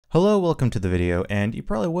Hello, welcome to the video, and you're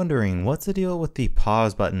probably wondering what's the deal with the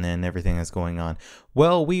pause button and everything that's going on.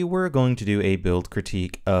 Well, we were going to do a build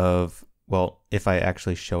critique of, well, if I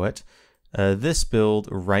actually show it, this build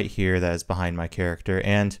right here that is behind my character,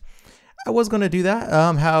 and I was going to do that.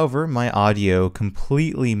 However, my audio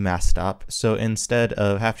completely messed up, so instead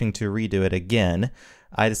of having to redo it again,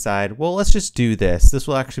 I decided, well, let's just do this. This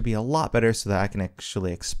will actually be a lot better so that I can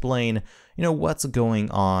actually explain, what's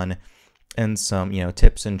going on and some,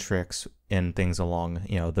 tips and tricks and things along,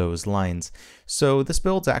 those lines. So this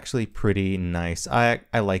build's actually pretty nice. I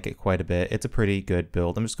like it quite a bit. It's a pretty good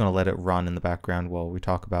build. I'm just going to let it run in the background while we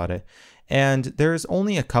talk about it. And there's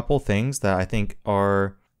only a couple things that I think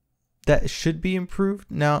that should be improved.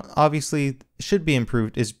 Now, obviously, should be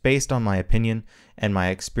improved is based on my opinion and my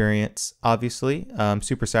experience, obviously.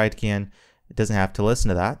 Supersidekian doesn't have to listen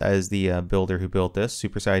to that. That is the builder who built this,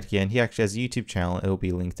 Supersidekians. He actually has a YouTube channel. It will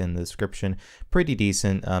be linked in the description. Pretty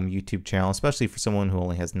decent YouTube channel, especially for someone who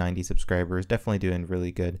only has 90 subscribers. Definitely doing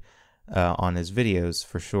really good on his videos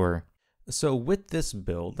for sure. So with this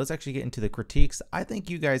build, let's actually get into the critiques I think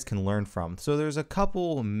you guys can learn from. So there's a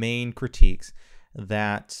couple main critiques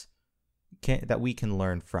that we can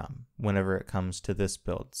learn from whenever it comes to this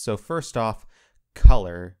build. So first off,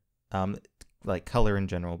 color. Like color in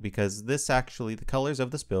general, because the colors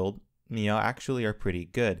of this build, actually are pretty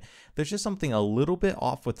good. There's just something a little bit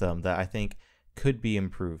off with them that I think could be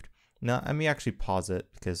improved. Now, let me actually pause it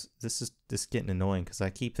because this is getting annoying because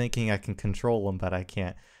I keep thinking I can control them, but I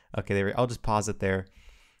can't. Okay, I'll just pause it there.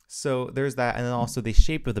 So there's that, and then also the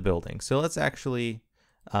shape of the building. So let's actually,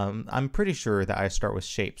 I'm pretty sure that I start with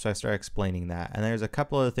shape, so I start explaining that. And there's a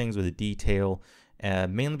couple other things with the detail,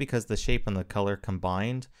 mainly because the shape and the color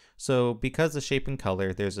combined. So because the shape and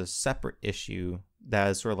color, there's a separate issue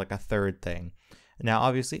that is sort of like a third thing. Now,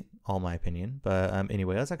 obviously, all my opinion, but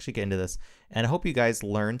anyway, let's actually get into this. And I hope you guys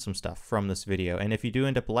learned some stuff from this video. And if you do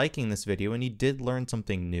end up liking this video and you did learn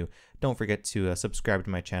something new, don't forget to subscribe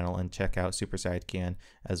to my channel and check out Supersidekians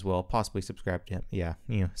as well. Possibly subscribe to him. Yeah,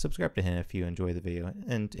 subscribe to him if you enjoy the video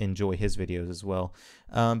and enjoy his videos as well.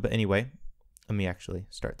 But anyway, let me actually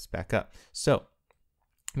start this back up. So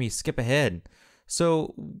let me skip ahead.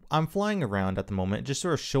 So I'm flying around at the moment, just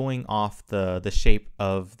sort of showing off the shape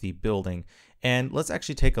of the building. And let's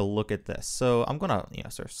actually take a look at this. So I'm gonna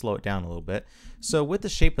sort of slow it down a little bit. So with the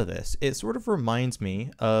shape of this, it sort of reminds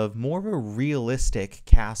me of more of a realistic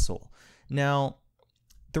castle. Now,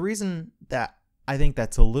 the reason that I think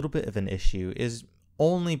that's a little bit of an issue is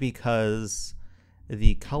only because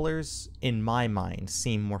the colors in my mind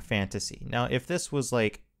seem more fantasy. Now, if this was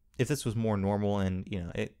more normal and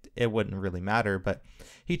it wouldn't really matter, but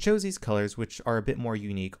he chose these colors which are a bit more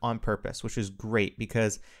unique on purpose, which is great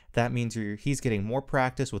because that means he's getting more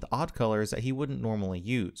practice with odd colors that he wouldn't normally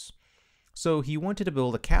use. So he wanted to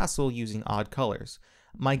build a castle using odd colors.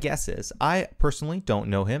 My guess is, I personally don't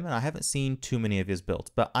know him and I haven't seen too many of his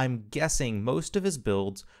builds, but I'm guessing most of his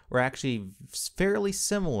builds were actually fairly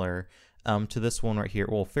similar to this one right here.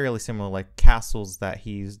 Well, fairly similar, like castles that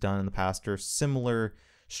he's done in the past or similar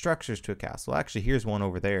structures to a castle. Actually, here's one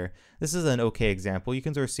over there. This is an okay example. You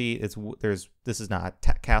can sort of see this is not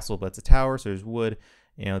a castle, but it's a tower. So there's wood,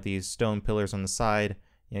 these stone pillars on the side.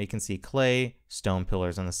 You can see clay, stone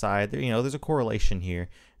pillars on the side. There's a correlation here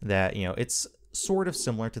that it's sort of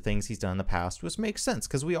similar to things he's done in the past, which makes sense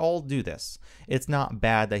because we all do this. It's not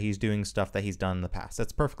bad that he's doing stuff that he's done in the past.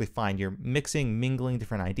 That's perfectly fine. You're mingling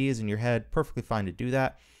different ideas in your head. Perfectly fine to do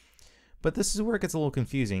that. But this is where it gets a little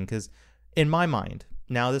confusing because in my mind,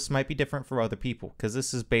 now this might be different for other people because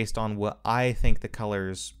this is based on what I think the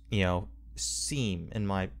colors, seem in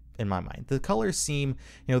my mind. The colors seem,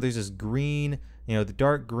 there's this green, the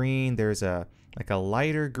dark green, there's like a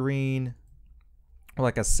lighter green, or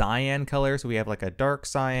like a cyan color. So we have like a dark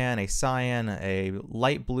cyan, a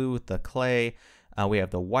light blue with the clay. We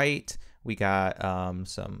have the white. We got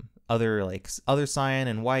some other cyan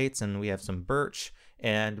and whites, and we have some birch.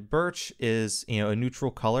 And birch is, a neutral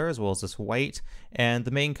color as well as this white. And the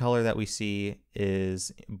main color that we see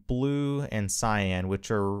is blue and cyan, which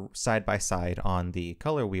are side by side on the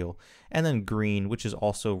color wheel. And then green, which is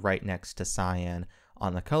also right next to cyan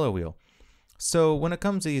on the color wheel. So when it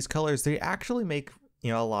comes to these colors, they actually make,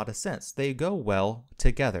 a lot of sense. They go well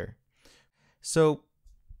together. So,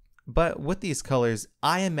 but with these colors,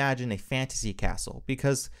 I imagine a fantasy castle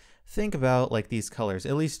because think about like these colors,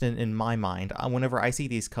 at least in my mind. Whenever I see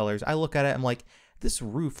these colors, I look at it, I'm like, this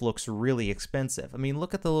roof looks really expensive. I mean,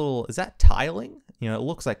 look at the little, is that tiling? It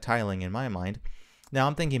looks like tiling in my mind. Now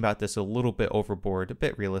I'm thinking about this a little bit overboard, a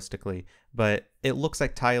bit realistically, but it looks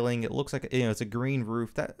like tiling. It looks like, it's a green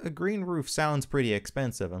roof. A green roof sounds pretty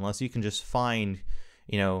expensive unless you can just find,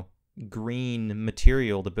 green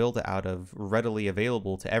material to build it out of readily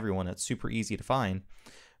available to everyone. It's super easy to find.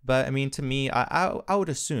 But I mean, to me, I would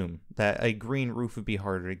assume that a green roof would be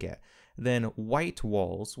harder to get. Then white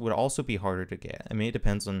walls would also be harder to get. I mean, it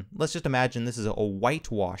depends on, let's just imagine this is a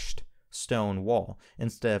whitewashed stone wall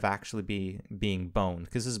instead of actually being boned,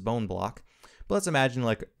 because this is bone block. But let's imagine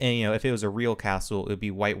if it was a real castle, it would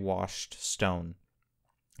be whitewashed stone.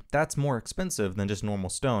 That's more expensive than just normal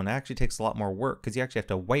stone. It actually takes a lot more work because you actually have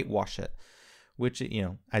to whitewash it, which,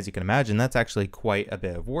 as you can imagine, that's actually quite a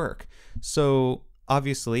bit of work. So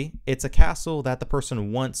obviously, it's a castle that the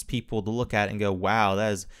person wants people to look at and go, wow,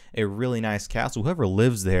 that is a really nice castle. Whoever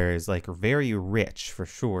lives there is very rich for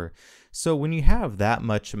sure. So when you have that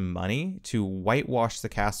much money to whitewash the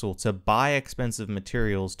castle, to buy expensive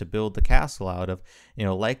materials to build the castle out of,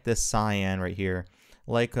 like this cyan right here,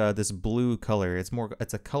 like this blue color,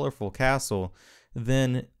 it's a colorful castle,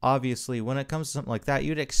 then obviously when it comes to something like that,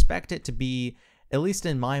 you'd expect it to be, at least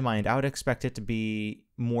in my mind, I would expect it to be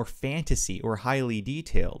more fantasy or highly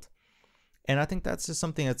detailed. And I think that's just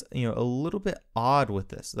something that's, a little bit odd with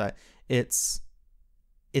this, that it's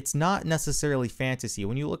not necessarily fantasy.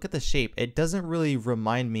 When you look at the shape, it doesn't really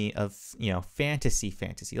remind me of, fantasy,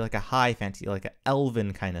 like a high fantasy, like an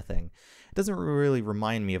elven kind of thing. It doesn't really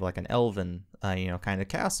remind me of like an elven, kind of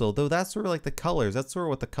castle, though that's sort of like the colors. That's sort of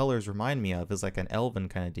what the colors remind me of, is like an elven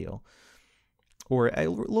kind of deal. Or it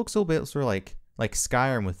looks a little bit sort of like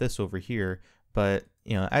Skyrim with this over here, but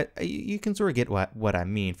you can sort of get what I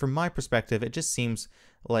mean. From my perspective, it just seems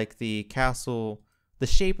like the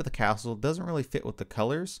shape of the castle doesn't really fit with the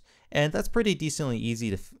colors, and that's pretty decently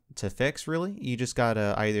easy to fix, really. You just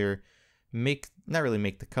gotta either not really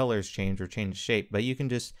make the colors change or change the shape, but you can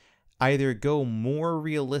just either go more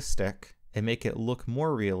realistic and make it look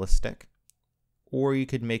more realistic, or you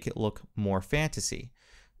could make it look more fantasy.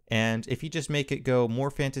 And if you just make it go more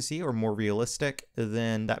fantasy or more realistic,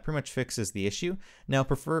 then that pretty much fixes the issue. Now,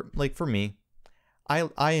 for me,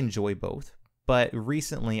 I enjoy both. But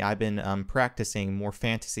recently, I've been practicing more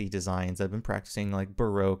fantasy designs. I've been practicing like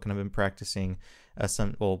Baroque, and I've been practicing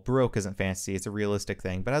Baroque isn't fantasy; it's a realistic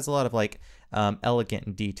thing, but it has a lot of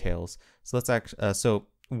elegant details. So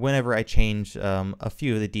whenever I change a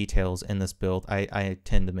few of the details in this build, I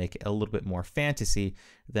tend to make it a little bit more fantasy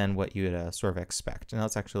than what you would sort of expect. And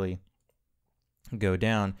let's actually go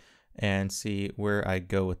down and see where I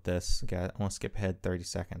go with this. Okay, I want to skip ahead 30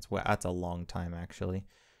 seconds. Well, that's a long time actually.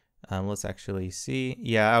 Let's actually see.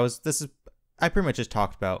 Yeah, I pretty much just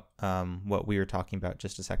talked about what we were talking about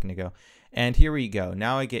just a second ago. And here we go.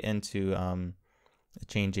 Now I get into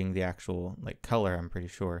changing the actual color, I'm pretty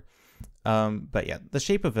sure. But yeah, the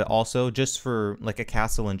shape of it also, just for like a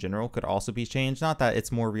castle in general, could also be changed. Not that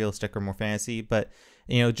it's more realistic or more fantasy, but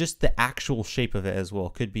just the actual shape of it as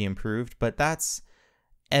well could be improved. But that's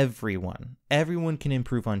everyone can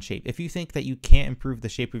improve on shape. If you think that you can't improve the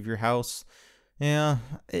shape of your house, yeah,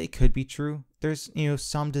 it could be true. There's,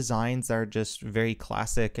 some designs that are just very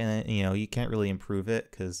classic, and, you can't really improve it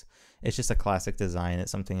because it's just a classic design.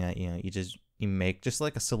 It's something that, you make, just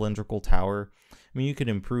like a cylindrical tower. I mean, you could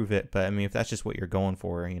improve it, but I mean, if that's just what you're going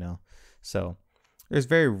for, so there's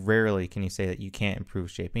very rarely can you say that you can't improve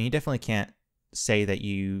shape. And you definitely can't say that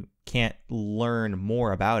you can't learn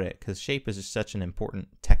more about it, because shape is just such an important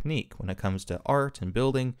technique when it comes to art and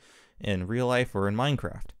building in real life or in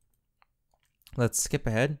Minecraft. Let's skip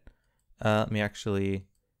ahead. Let me actually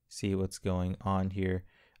see what's going on here.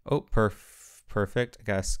 Oh, perfect. I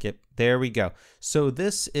gotta skip. There we go. So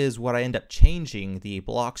this is what I end up changing the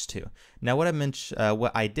blocks to. Now,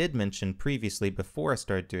 what I did mention previously before I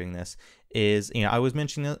started doing this is, I was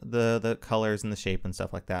mentioning the colors and the shape and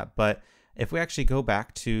stuff like that. But if we actually go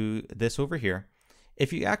back to this over here,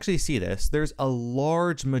 if you actually see this, there's a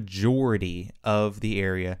large majority of the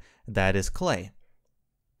area that is clay.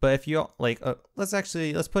 But if you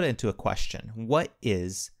let's put it into a question. What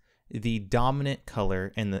is the dominant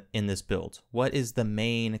color in this build? What is the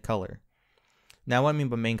main color? Now, what I mean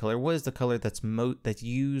by main color, what is the color that's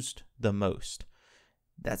used the most?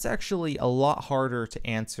 That's actually a lot harder to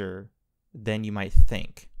answer than you might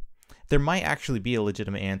think. There might actually be a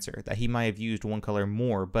legitimate answer that he might have used one color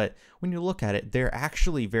more, but when you look at it, they're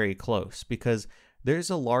actually very close, because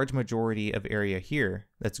there's a large majority of area here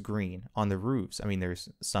that's green on the roofs. I mean, there's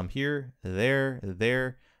some here,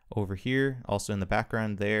 there, over here, also in the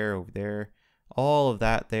background, there, over there, all of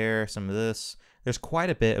that there, some of this. There's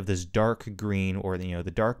quite a bit of this dark green, or the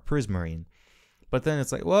dark prismarine. But then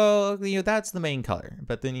it's like, well, that's the main color.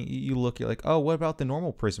 But then you look, you're like, oh, what about the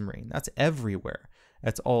normal prismarine? That's everywhere.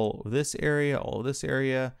 That's all this area,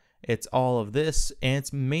 It's all of this, and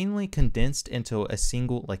it's mainly condensed into a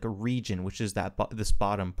single like a region, which is that this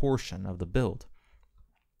bottom portion of the build.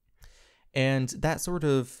 And that sort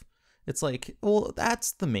of, it's like, well,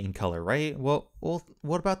 that's the main color, right? Well,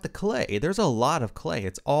 what about the clay? There's a lot of clay.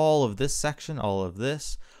 It's all of this section, all of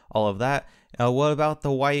this, all of that. What about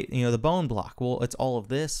the white, the bone block? Well, it's all of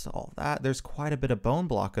this, all of that. There's quite a bit of bone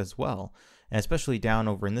block as well. And especially down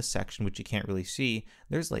over in this section, which you can't really see,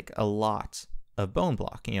 there's like a lot of bone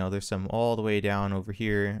block. There's some all the way down over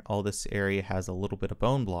here. All this area has a little bit of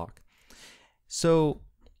bone block. So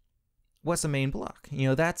what's the main block?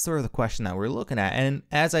 That's sort of the question that we're looking at. And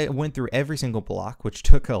as I went through every single block, which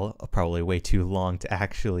took probably way too long to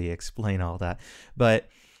actually explain all that, but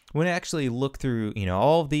when I actually look through,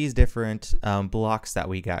 all of these different blocks that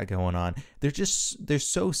we got going on, they're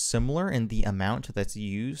so similar in the amount that's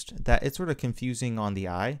used that it's sort of confusing on the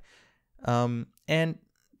eye. And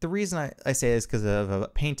the reason I say this is because of a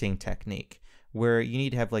painting technique where you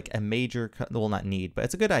need to have like a major, well, not need, but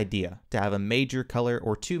it's a good idea to have a major color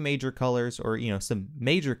or two major colors or, some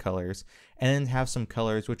major colors, and then have some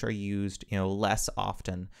colors which are used, less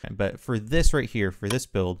often. But for this right here, for this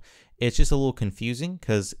build, it's just a little confusing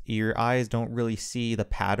because your eyes don't really see the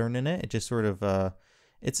pattern in it. It just sort of,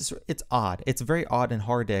 it's odd. It's very odd and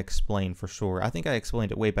hard to explain for sure. I think I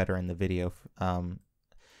explained it way better in the video.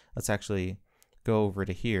 Let's actually go over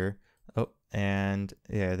to here. Oh, and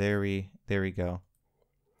yeah, there we go.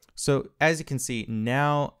 So as you can see,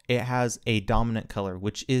 now it has a dominant color,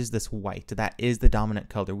 which is this white. That is the dominant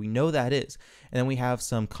color. We know that is. And then we have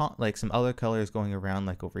some other colors going around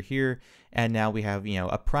like over here. And now we have,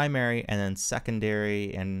 a primary and then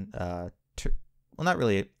secondary and, well, not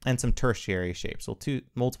really, and some tertiary shapes. So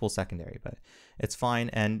multiple secondary, but it's fine.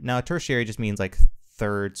 And now tertiary just means like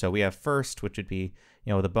third. So we have first, which would be,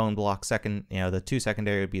 the bone block. Second, the two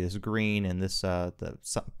secondary would be this green and this the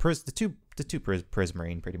two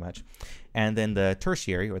prismarine pretty much, and then the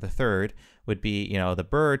tertiary or the third would be the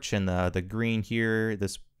birch and the green here.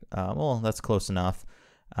 This well, that's close enough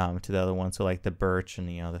to the other one. So like the birch and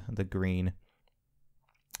the green.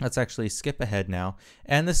 Let's actually skip ahead now.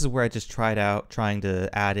 And this is where I just trying to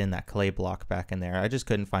add in that clay block back in there. I just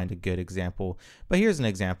couldn't find a good example. But here's an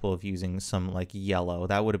example of using some like yellow.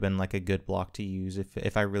 That would have been like a good block to use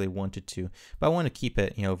if I really wanted to. But I want to keep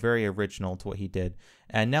it, very original to what he did.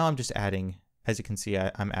 And now I'm just adding, as you can see,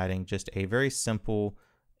 I'm adding just a very simple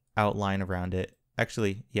outline around it.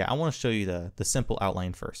 Actually, yeah, I want to show you the simple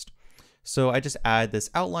outline first. So I just add this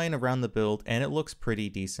outline around the build and it looks pretty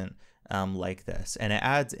decent. Like this, and it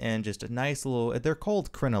adds in just a nice little, they're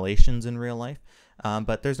called crenellations in real life,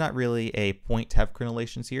 but there's not really a point to have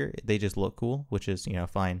crenellations here. They just look cool, which is,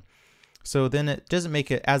 fine. So then it doesn't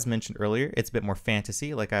make it, as mentioned earlier, it's a bit more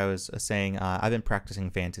fantasy. Like I was saying, I've been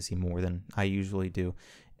practicing fantasy more than I usually do,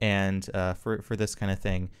 and for this kind of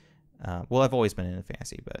thing, well, I've always been into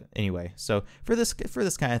fantasy, but anyway, so for this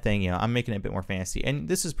kind of thing, I'm making it a bit more fancy, and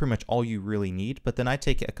this is pretty much all you really need. But then I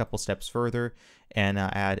take it a couple steps further and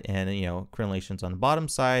add in, crenellations on the bottom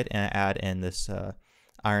side, and I add in this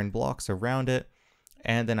iron blocks around it,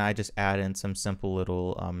 and then I just add in some simple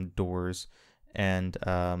little doors. And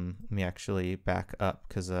let me actually back up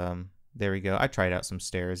because there we go. I tried out some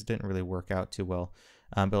stairs, it didn't really work out too well,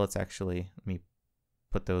 but let me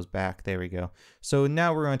put those back. There we go. So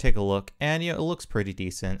now we're going to take a look, and it looks pretty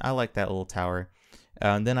decent. I like that little tower.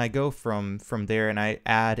 Then I go from there and I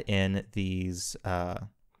add in these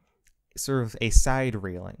sort of a side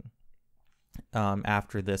railing.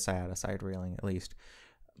 After this, I add a side railing at least.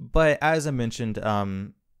 But as I mentioned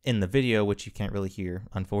in the video, which you can't really hear,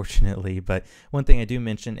 unfortunately, but one thing I do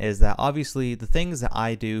mention is that obviously the things that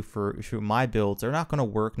I do for my builds are not going to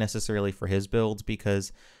work necessarily for his builds,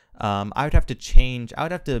 because I would have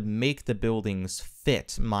to make the buildings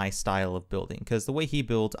fit my style of building, because the way he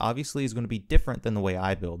builds obviously is going to be different than the way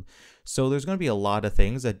I build. So there's going to be a lot of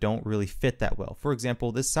things that don't really fit that well. For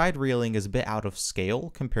example, this side railing is a bit out of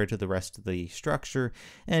scale compared to the rest of the structure,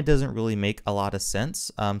 and it doesn't really make a lot of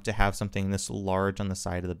sense to have something this large on the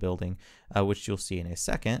side of the building, which you'll see in a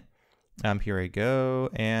second. Here I go,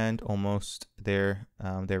 and almost there.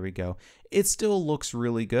 There we go. It still looks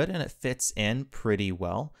really good, and it fits in pretty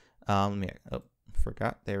well.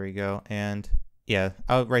 Forgot. There we go. And yeah,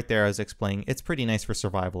 right there I was explaining, it's pretty nice for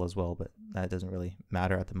survival as well, but that doesn't really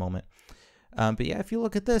matter at the moment. But yeah, if you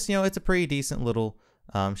look at this, it's a pretty decent little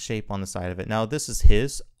shape on the side of it. Now this is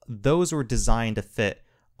his. Those were designed to fit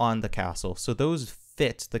on the castle, so those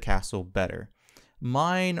fit the castle better.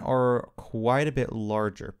 Mine are quite a bit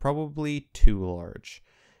larger, probably too large,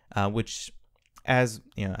 which, as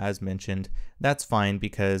mentioned, that's fine,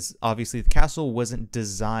 because obviously the castle wasn't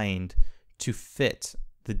designed to fit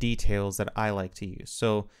the details that I like to use.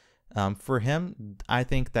 So for him, I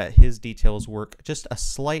think that his details work just a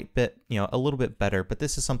slight bit, a little bit better, but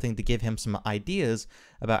this is something to give him some ideas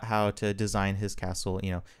about how to design his castle,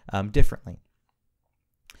 differently.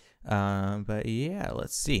 But yeah,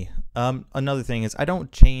 let's see. Another thing is I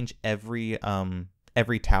don't change every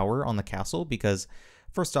tower on the castle because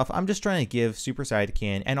first off, I'm just trying to give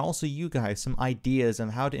Supersidekian and also you guys some ideas on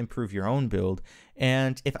how to improve your own build.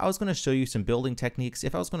 And if I was going to show you some building techniques,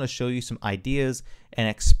 if I was going to show you some ideas and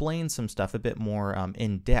explain some stuff a bit more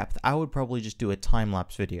in depth, I would probably just do a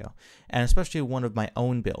time-lapse video, and especially one of my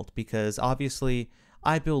own build, because obviously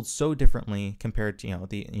I build so differently compared to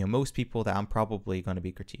most people that I'm probably going to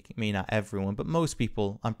be critiquing. I mean, not everyone, but most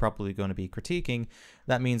people I'm probably going to be critiquing.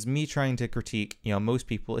 That means me trying to critique most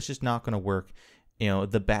people, it's just not going to work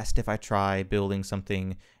the best if I try building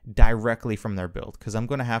something directly from their build, because I'm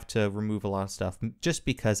going to have to remove a lot of stuff just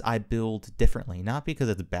because I build differently, not because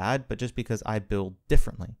it's bad, but just because I build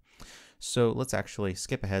differently. So let's actually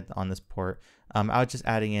skip ahead on this part. I was just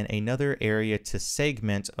adding in another area to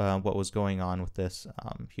segment what was going on with this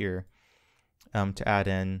here to add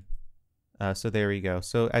in. So there we go.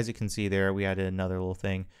 So as you can see there, we added another little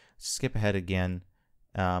thing. Skip ahead again.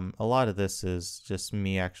 A lot of this is just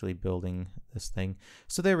me actually building this thing.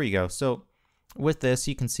 So there we go. So with this,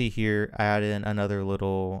 you can see here, I added in another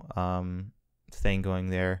little thing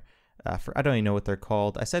going there. I don't even know what they're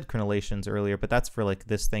called. I said crenellations earlier, but that's for like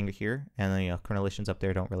this thing here, and then crenellations up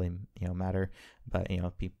there don't really matter, but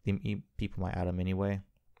people might add them anyway.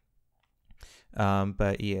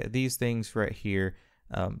 But yeah, these things right here,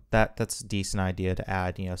 that's a decent idea to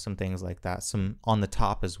add some things like that, some on the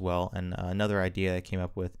top as well. And another idea I came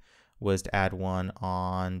up with was to add one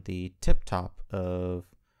on the tip top of,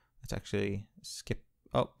 let's actually skip,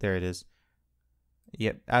 oh there it is.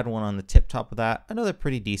 Yep, add one on the tip top of that. Another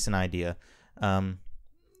pretty decent idea. Some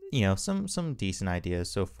decent ideas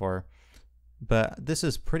so far. But this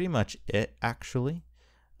is pretty much it, actually.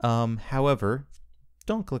 However,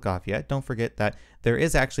 don't click off yet. Don't forget that there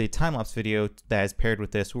is actually a time-lapse video that is paired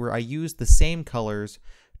with this where I use the same colors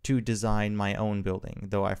to design my own building,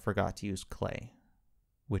 though I forgot to use clay,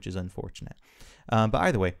 which is unfortunate. But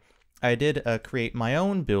either way, I did create my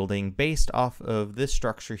own building based off of this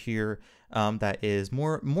structure here that is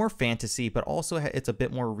more fantasy, but also it's a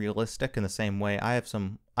bit more realistic in the same way.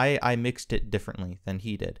 I mixed it differently than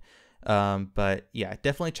he did. But yeah,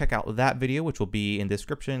 definitely check out that video, which will be in the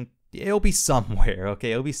description. It'll be somewhere,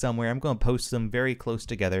 okay? It'll be somewhere. I'm going to post them very close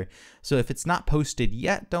together. So if it's not posted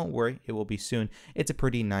yet, don't worry. It will be soon. It's a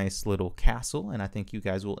pretty nice little castle, and I think you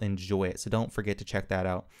guys will enjoy it. So don't forget to check that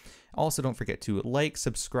out. Also, don't forget to like,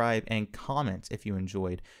 subscribe, and comment if you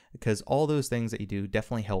enjoyed, because all those things that you do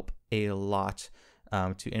definitely help a lot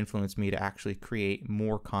to influence me to actually create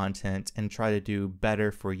more content and try to do better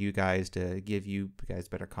for you guys, to give you guys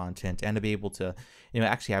better content, and to be able to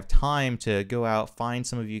actually have time to go out, find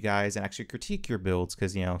some of you guys and actually critique your builds,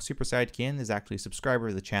 because Supersidekian is actually a subscriber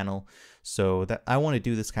of the channel, so that I want to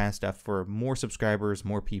do this kind of stuff for more subscribers,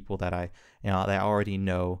 more people that I already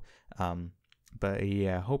know. But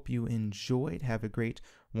yeah, hope you enjoyed. Have a great,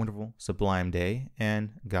 wonderful, sublime day,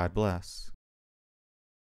 and God bless.